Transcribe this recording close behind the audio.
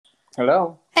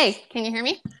Hello. Hey, can you hear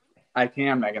me? I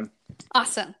can, Megan.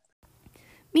 Awesome.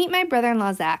 Meet my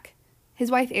brother-in-law, Zach.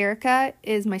 His wife, Erica,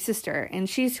 is my sister, and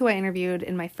she's who I interviewed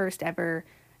in my first ever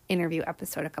interview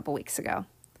episode a couple weeks ago.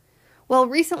 Well,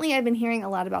 recently I've been hearing a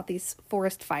lot about these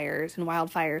forest fires and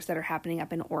wildfires that are happening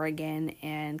up in Oregon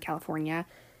and California.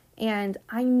 And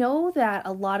I know that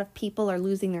a lot of people are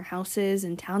losing their houses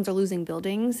and towns are losing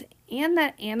buildings, and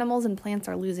that animals and plants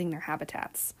are losing their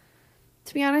habitats.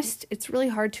 To be honest, it's really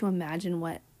hard to imagine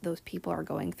what those people are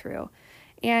going through.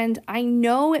 And I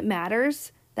know it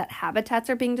matters that habitats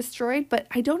are being destroyed, but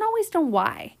I don't always know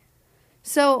why.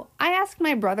 So I asked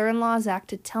my brother-in-law, Zach,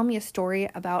 to tell me a story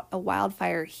about a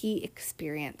wildfire he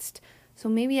experienced. So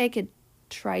maybe I could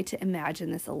try to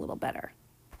imagine this a little better.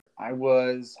 I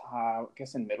was, I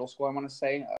guess in middle school, I want to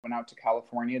say. I went out to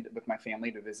California with my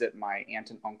family to visit my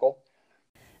aunt and uncle.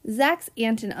 Zach's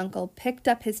aunt and uncle picked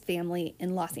up his family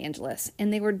in Los Angeles,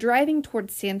 and they were driving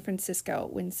towards San Francisco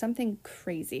when something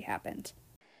crazy happened.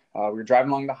 We were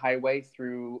driving along the highway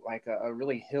through like a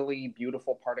really hilly,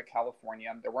 beautiful part of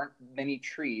California. There weren't many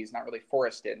trees, not really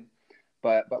forested,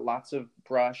 but lots of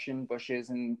brush and bushes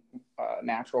and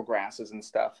natural grasses and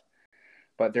stuff.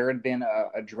 But there had been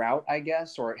a drought, I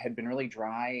guess, or it had been really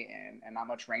dry and not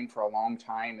much rain for a long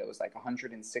time. It was like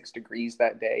 106 degrees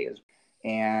that day.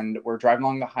 And we're driving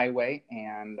along the highway,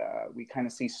 and we kind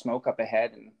of see smoke up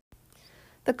ahead. And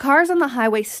The cars on the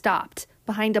highway stopped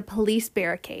behind a police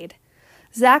barricade.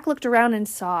 Zach looked around and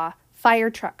saw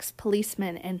fire trucks,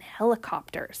 policemen, and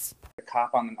helicopters. the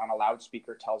cop on a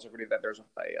loudspeaker tells everybody that there's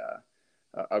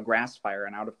a grass fire,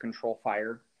 an out-of-control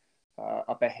fire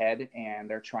up ahead, and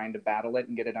they're trying to battle it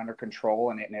and get it under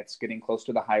control, and it's getting close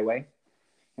to the highway.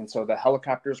 And so the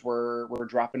helicopters were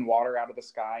dropping water out of the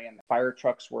sky, and the fire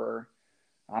trucks were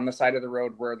on the side of the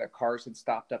road where the cars had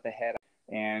stopped up ahead.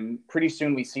 And pretty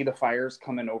soon we see the fires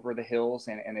coming over the hills,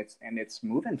 and it's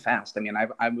moving fast. I mean,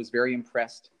 I was very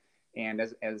impressed. And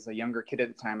as a younger kid at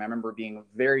the time, I remember being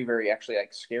very, very actually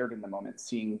like scared in the moment,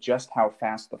 seeing just how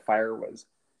fast the fire was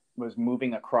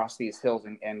moving across these hills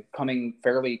and coming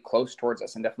fairly close towards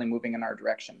us and definitely moving in our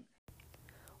direction.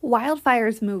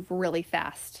 Wildfires move really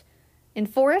fast. In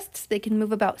forests, they can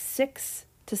move about 6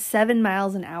 to 7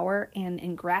 miles an hour, and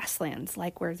in grasslands,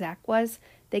 like where Zach was,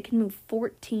 they can move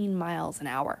 14 miles an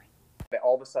hour.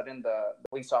 All of a sudden, the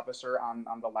police officer on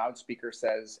the loudspeaker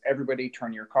says, "Everybody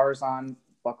turn your cars on,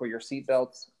 buckle your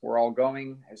seatbelts, we're all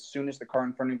going. As soon as the car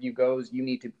in front of you goes, you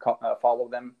need to follow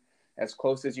them as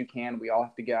close as you can. We all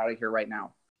have to get out of here right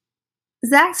now."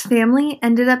 Zach's family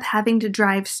ended up having to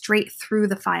drive straight through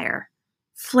the fire.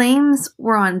 Flames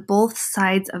were on both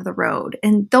sides of the road,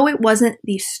 and though it wasn't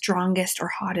the strongest or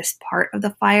hottest part of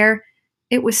the fire,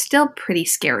 it was still pretty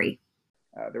scary.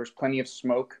 There was plenty of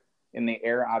smoke in the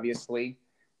air, obviously,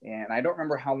 and I don't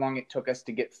remember how long it took us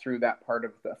to get through that part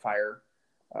of the fire.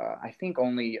 I think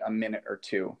only a minute or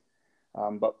two.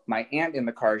 But my aunt in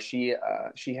the car, she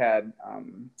had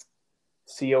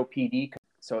COPD,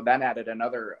 so that added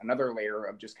another layer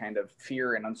of just kind of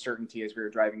fear and uncertainty as we were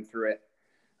driving through it.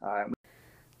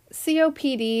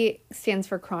 COPD stands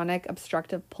for chronic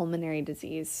obstructive pulmonary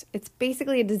disease. It's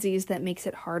basically a disease that makes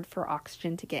it hard for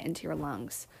oxygen to get into your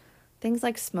lungs. Things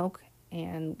like smoke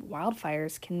and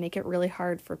wildfires can make it really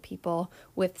hard for people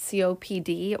with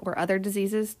COPD or other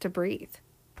diseases to breathe.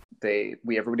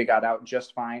 Everybody got out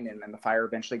just fine, and then the fire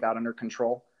eventually got under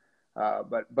control. I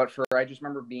just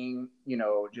remember being,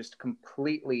 just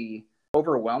completely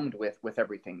overwhelmed with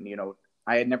everything.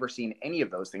 I had never seen any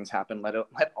of those things happen, let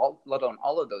alone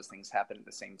all of those things happen at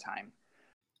the same time.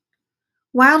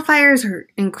 Wildfires are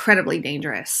incredibly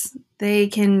dangerous. They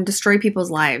can destroy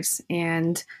people's lives,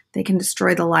 and they can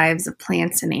destroy the lives of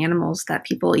plants and animals that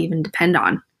people even depend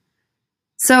on.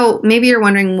 So maybe you're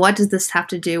wondering, what does this have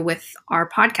to do with our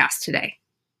podcast today?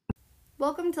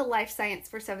 Welcome to Life Science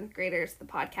for 7th Graders, the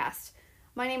podcast.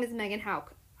 My name is Megan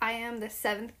Hauk. I am the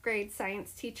 7th grade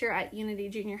science teacher at Unity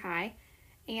Junior High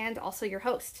and also your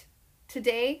host.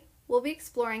 Today, we'll be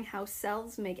exploring how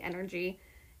cells make energy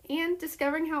and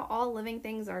discovering how all living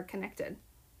things are connected.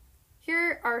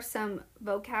 Here are some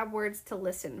vocab words to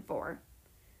listen for: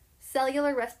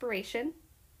 cellular respiration,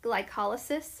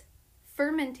 glycolysis,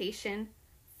 fermentation,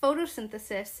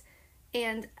 photosynthesis,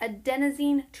 and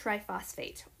adenosine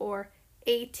triphosphate, or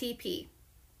ATP.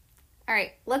 All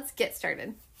right, let's get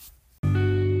started.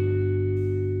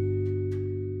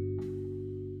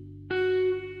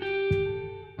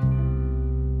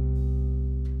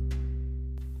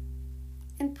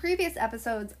 In previous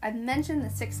episodes, I've mentioned the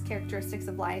 6 characteristics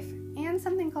of life and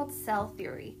something called cell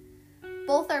theory.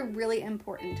 Both are really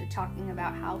important to talking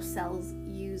about how cells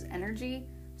use energy,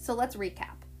 so let's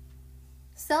recap.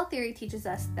 Cell theory teaches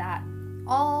us that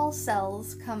all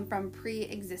cells come from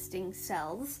pre-existing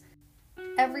cells.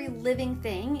 Every living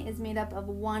thing is made up of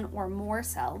one or more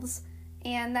cells,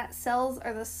 and that cells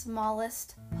are the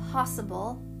smallest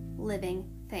possible living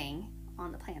thing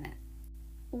on the planet.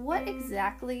 What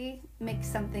exactly makes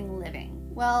something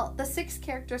living? Well, the 6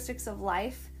 characteristics of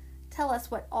life tell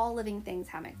us what all living things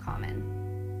have in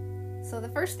common. So the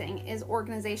first thing is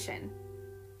organization.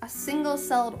 A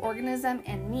single-celled organism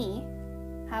and me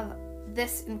have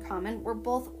this in common. We're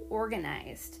both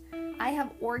organized. I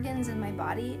have organs in my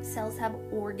body, cells have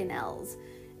organelles.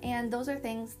 And those are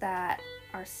things that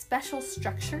are special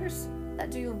structures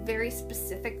that do very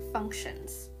specific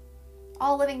functions.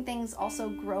 All living things also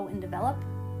grow and develop.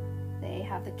 They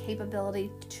have the capability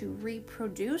to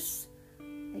reproduce.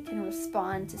 They can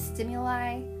respond to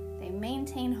stimuli. They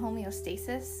maintain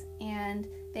homeostasis, and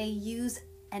they use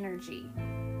energy.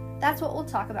 That's what we'll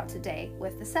talk about today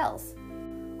with the cells.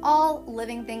 All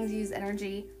living things use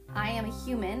energy. I am a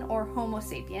human, or Homo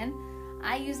sapien.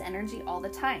 I use energy all the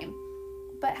time.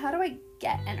 But how do I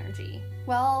get energy?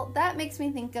 Well, that makes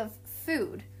me think of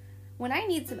food. When I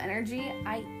need some energy,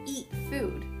 I eat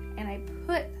food, and I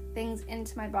put things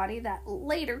into my body that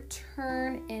later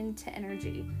turn into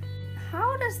energy.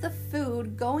 How does the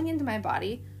food going into my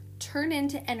body turn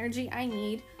into energy I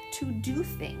need to do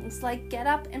things like get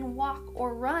up and walk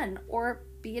or run or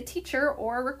be a teacher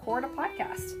or record a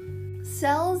podcast?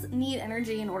 Cells need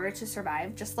energy in order to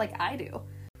survive, just like I do.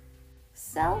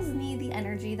 Cells need the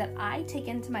energy that I take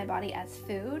into my body as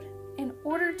food in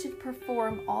order to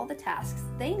perform all the tasks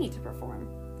they need to perform.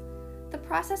 The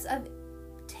process of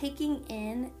taking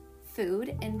in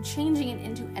food and changing it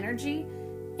into energy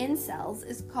in cells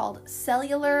is called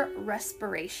cellular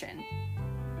respiration.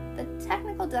 The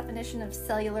technical definition of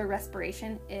cellular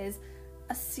respiration is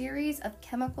a series of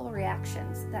chemical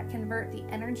reactions that convert the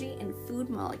energy in food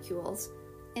molecules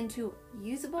into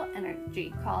usable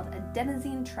energy called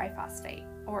adenosine triphosphate,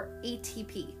 or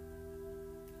ATP.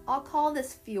 I'll call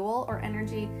this fuel or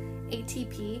energy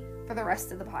ATP for the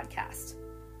rest of the podcast.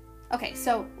 Okay,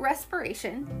 so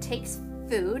respiration takes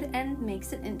food and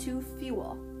makes it into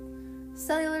fuel.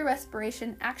 Cellular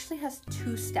respiration actually has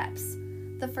 2 steps.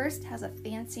 The first has a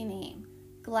fancy name,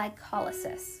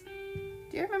 glycolysis.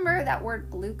 Do you remember that word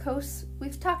glucose?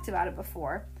 We've talked about it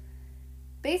before.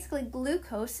 Basically,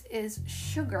 glucose is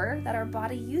sugar that our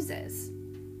body uses,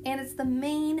 and it's the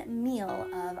main meal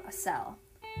of a cell.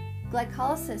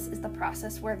 Glycolysis is the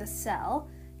process where the cell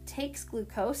takes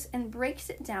glucose and breaks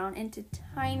it down into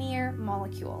tinier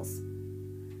molecules.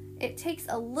 It takes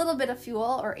a little bit of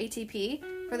fuel, or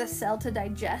ATP, for the cell to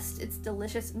digest its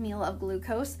delicious meal of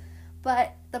glucose,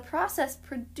 but the process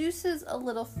produces a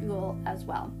little fuel as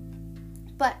well.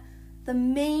 But the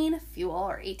main fuel,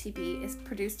 or ATP, is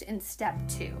produced in step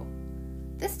 2.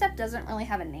 This step doesn't really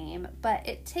have a name, but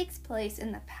it takes place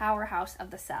in the powerhouse of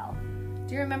the cell.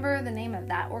 Do you remember the name of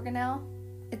that organelle?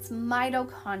 It's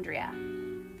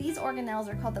mitochondria. These organelles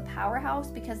are called the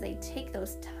powerhouse because they take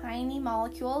those tiny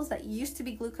molecules that used to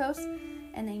be glucose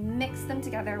and they mix them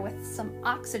together with some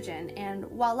oxygen, and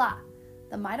voila,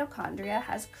 the mitochondria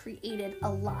has created a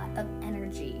lot of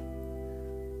energy.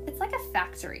 It's like a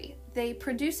factory. They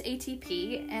produce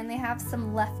ATP and they have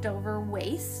some leftover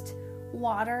waste,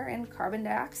 water, and carbon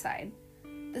dioxide.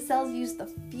 The cells use the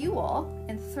fuel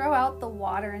and throw out the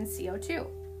water and CO2.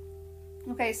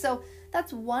 Okay, so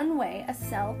that's one way a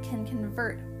cell can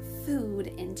convert food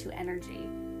into energy.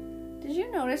 Did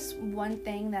you notice one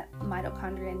thing that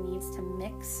mitochondria needs to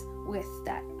mix with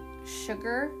that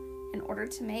sugar in order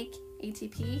to make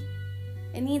ATP?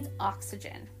 It needs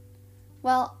oxygen.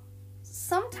 Well,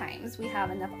 sometimes we have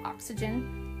enough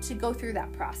oxygen to go through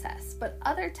that process, but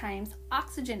other times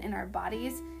oxygen in our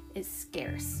bodies is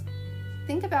scarce.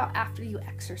 Think about after you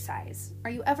exercise.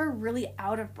 Are you ever really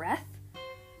out of breath?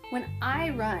 When I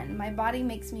run, my body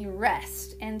makes me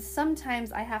rest, and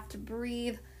sometimes I have to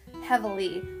breathe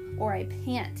heavily or I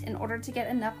pant in order to get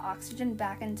enough oxygen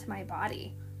back into my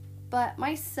body. But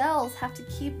my cells have to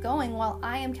keep going while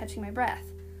I am catching my breath.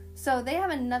 So they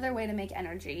have another way to make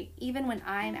energy, even when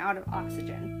I'm out of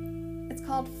oxygen. It's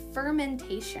called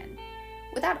fermentation.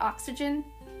 Without oxygen,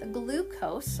 the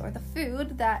glucose, or the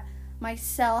food that my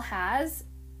cell has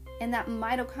and that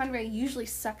mitochondria usually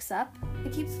sucks up,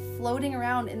 it keeps floating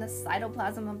around in the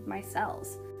cytoplasm of my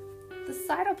cells. The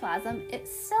cytoplasm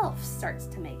itself starts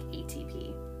to make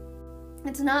ATP.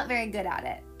 It's not very good at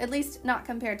it, at least not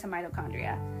compared to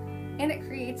mitochondria, and it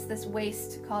creates this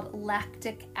waste called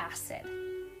lactic acid.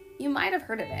 You might have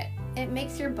heard of it. It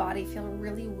makes your body feel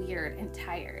really weird and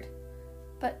tired.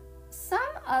 But some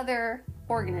other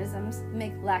organisms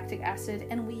make lactic acid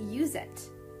and we use it.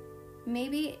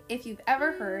 Maybe if you've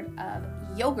ever heard of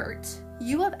yogurt,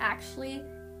 you have actually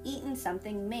eaten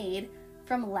something made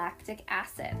from lactic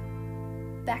acid.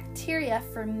 Bacteria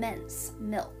ferments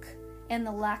milk, and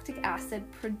the lactic acid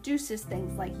produces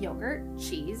things like yogurt,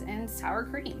 cheese, and sour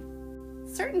cream.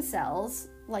 Certain cells,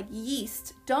 like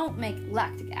yeast, don't make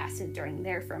lactic acid during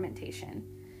their fermentation.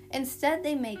 Instead,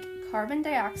 they make carbon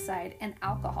dioxide and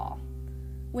alcohol.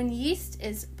 When yeast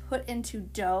is put into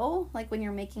dough, like when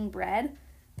you're making bread,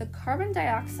 the carbon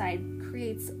dioxide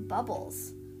creates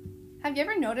bubbles. Have you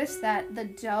ever noticed that the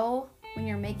dough, when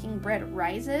you're making bread,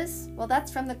 rises? Well,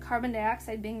 that's from the carbon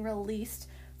dioxide being released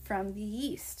from the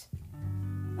yeast.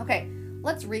 Okay,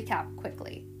 let's recap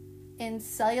quickly. In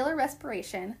cellular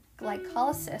respiration,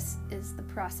 glycolysis is the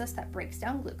process that breaks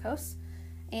down glucose,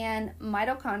 and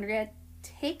mitochondria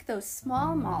take those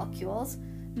small molecules,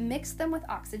 mix them with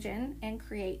oxygen, and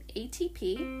create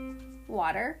ATP,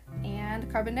 water,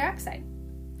 and carbon dioxide.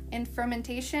 In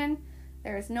fermentation,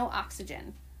 there is no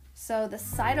oxygen, so the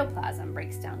cytoplasm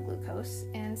breaks down glucose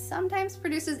and sometimes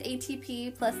produces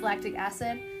ATP plus lactic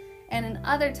acid, and in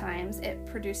other times it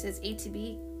produces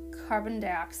ATP, carbon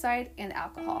dioxide, and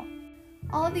alcohol.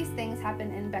 All of these things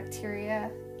happen in bacteria,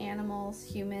 animals,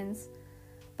 humans,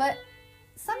 but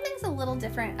something's a little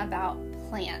different about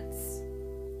plants.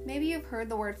 Maybe you've heard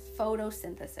the word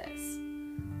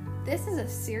photosynthesis. This is a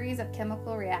series of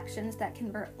chemical reactions that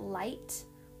convert light,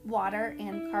 water,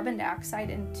 and carbon dioxide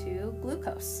into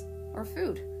glucose, or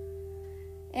food.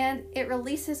 And it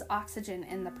releases oxygen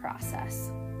in the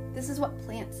process. This is what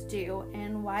plants do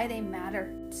and why they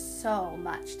matter so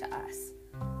much to us.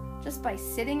 Just by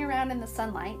sitting around in the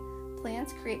sunlight,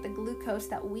 plants create the glucose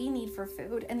that we need for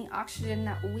food and the oxygen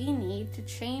that we need to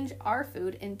change our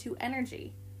food into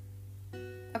energy.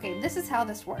 Okay, this is how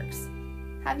this works.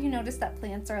 Have you noticed that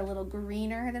plants are a little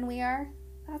greener than we are?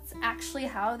 That's actually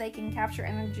how they can capture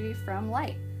energy from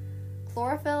light.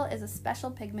 Chlorophyll is a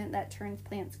special pigment that turns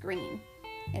plants green.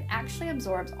 It actually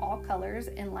absorbs all colors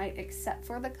in light except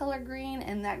for the color green,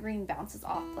 and that green bounces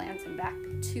off plants and back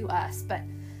to us, but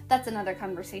that's another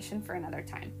conversation for another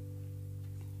time.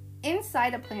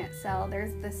 Inside a plant cell,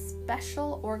 there's this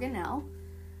special organelle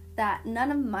that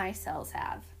none of my cells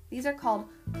have. These are called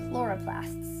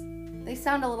chloroplasts. They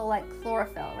sound a little like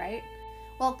chlorophyll, right?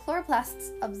 Well,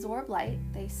 chloroplasts absorb light,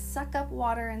 they suck up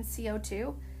water and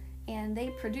CO2, and they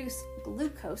produce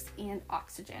glucose and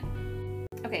oxygen.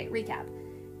 Okay, recap.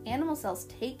 Animal cells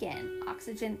take in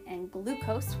oxygen and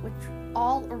glucose, which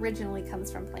all originally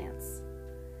comes from plants.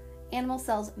 Animal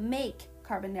cells make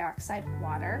carbon dioxide,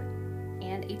 water,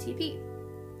 and ATP.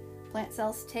 Plant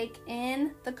cells take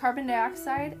in the carbon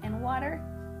dioxide and water,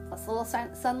 plus a little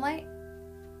sunlight,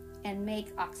 and make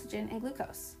oxygen and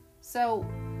glucose. So,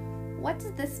 what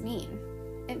does this mean?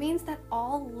 It means that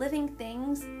all living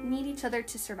things need each other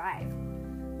to survive.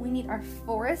 We need our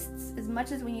forests as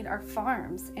much as we need our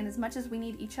farms and as much as we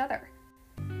need each other.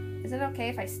 Is it okay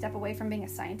if I step away from being a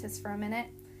scientist for a minute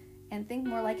and think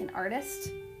more like an artist?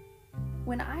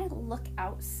 When I look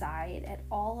outside at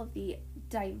all of the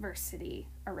diversity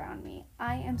around me,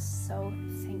 I am so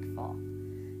thankful.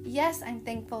 Yes, I'm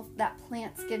thankful that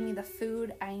plants give me the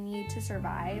food I need to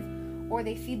survive, or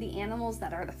they feed the animals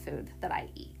that are the food that I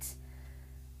eat.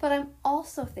 But I'm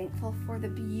also thankful for the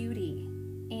beauty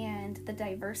and the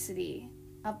diversity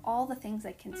of all the things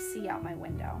I can see out my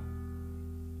window.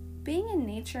 Being in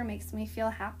nature makes me feel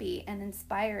happy and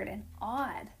inspired and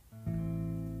awed.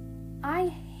 I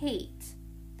hate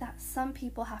that some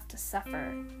people have to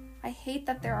suffer. I hate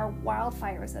that there are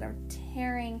wildfires that are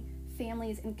tearing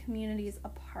families and communities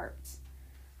apart.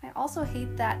 I also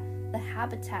hate that the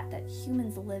habitat that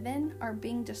humans live in are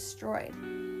being destroyed.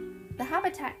 The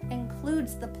habitat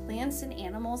includes the plants and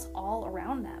animals all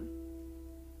around them.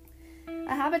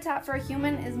 A habitat for a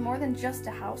human is more than just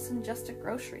a house and just a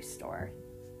grocery store.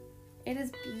 It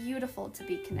is beautiful to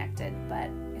be connected, but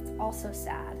it's also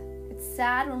sad. It's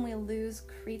sad when we lose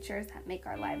creatures that make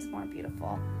our lives more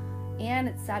beautiful. And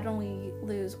it's sad when we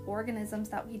lose organisms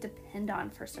that we depend on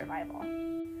for survival.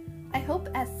 I hope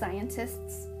as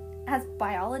scientists, as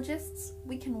biologists,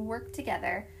 we can work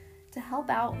together to help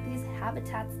out these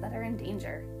habitats that are in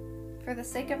danger. For the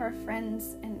sake of our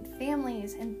friends and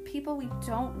families and people we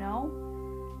don't know,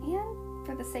 and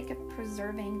for the sake of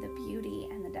preserving the beauty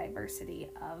and the diversity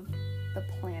of the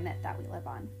planet that we live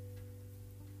on.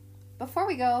 Before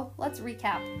we go, let's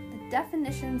recap the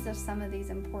definitions of some of these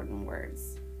important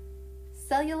words.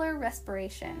 Cellular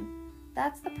respiration.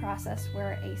 That's the process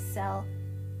where a cell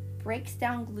breaks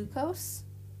down glucose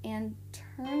and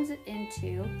turns it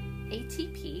into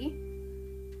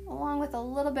ATP, along with a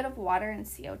little bit of water and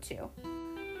CO2.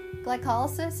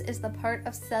 Glycolysis is the part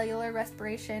of cellular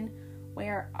respiration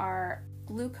where our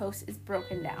glucose is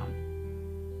broken down.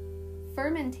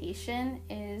 Fermentation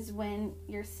is when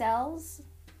your cells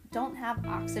don't have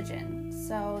oxygen,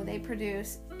 so they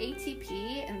produce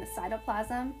ATP in the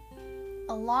cytoplasm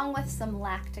along with some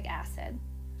lactic acid.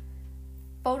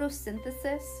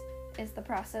 Photosynthesis is the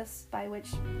process by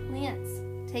which plants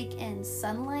take in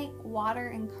sunlight, water,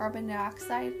 and carbon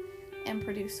dioxide and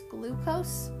produce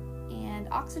glucose and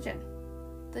oxygen,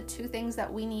 the two things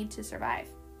that we need to survive.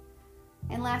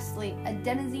 And lastly,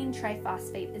 adenosine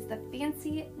triphosphate is the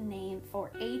fancy name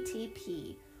for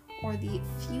ATP, or the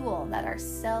fuel that our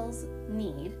cells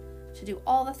need to do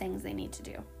all the things they need to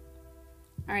do.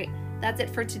 All right, that's it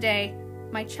for today.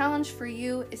 My challenge for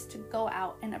you is to go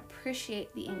out and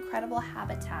appreciate the incredible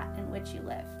habitat in which you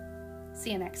live.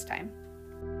 See you next time.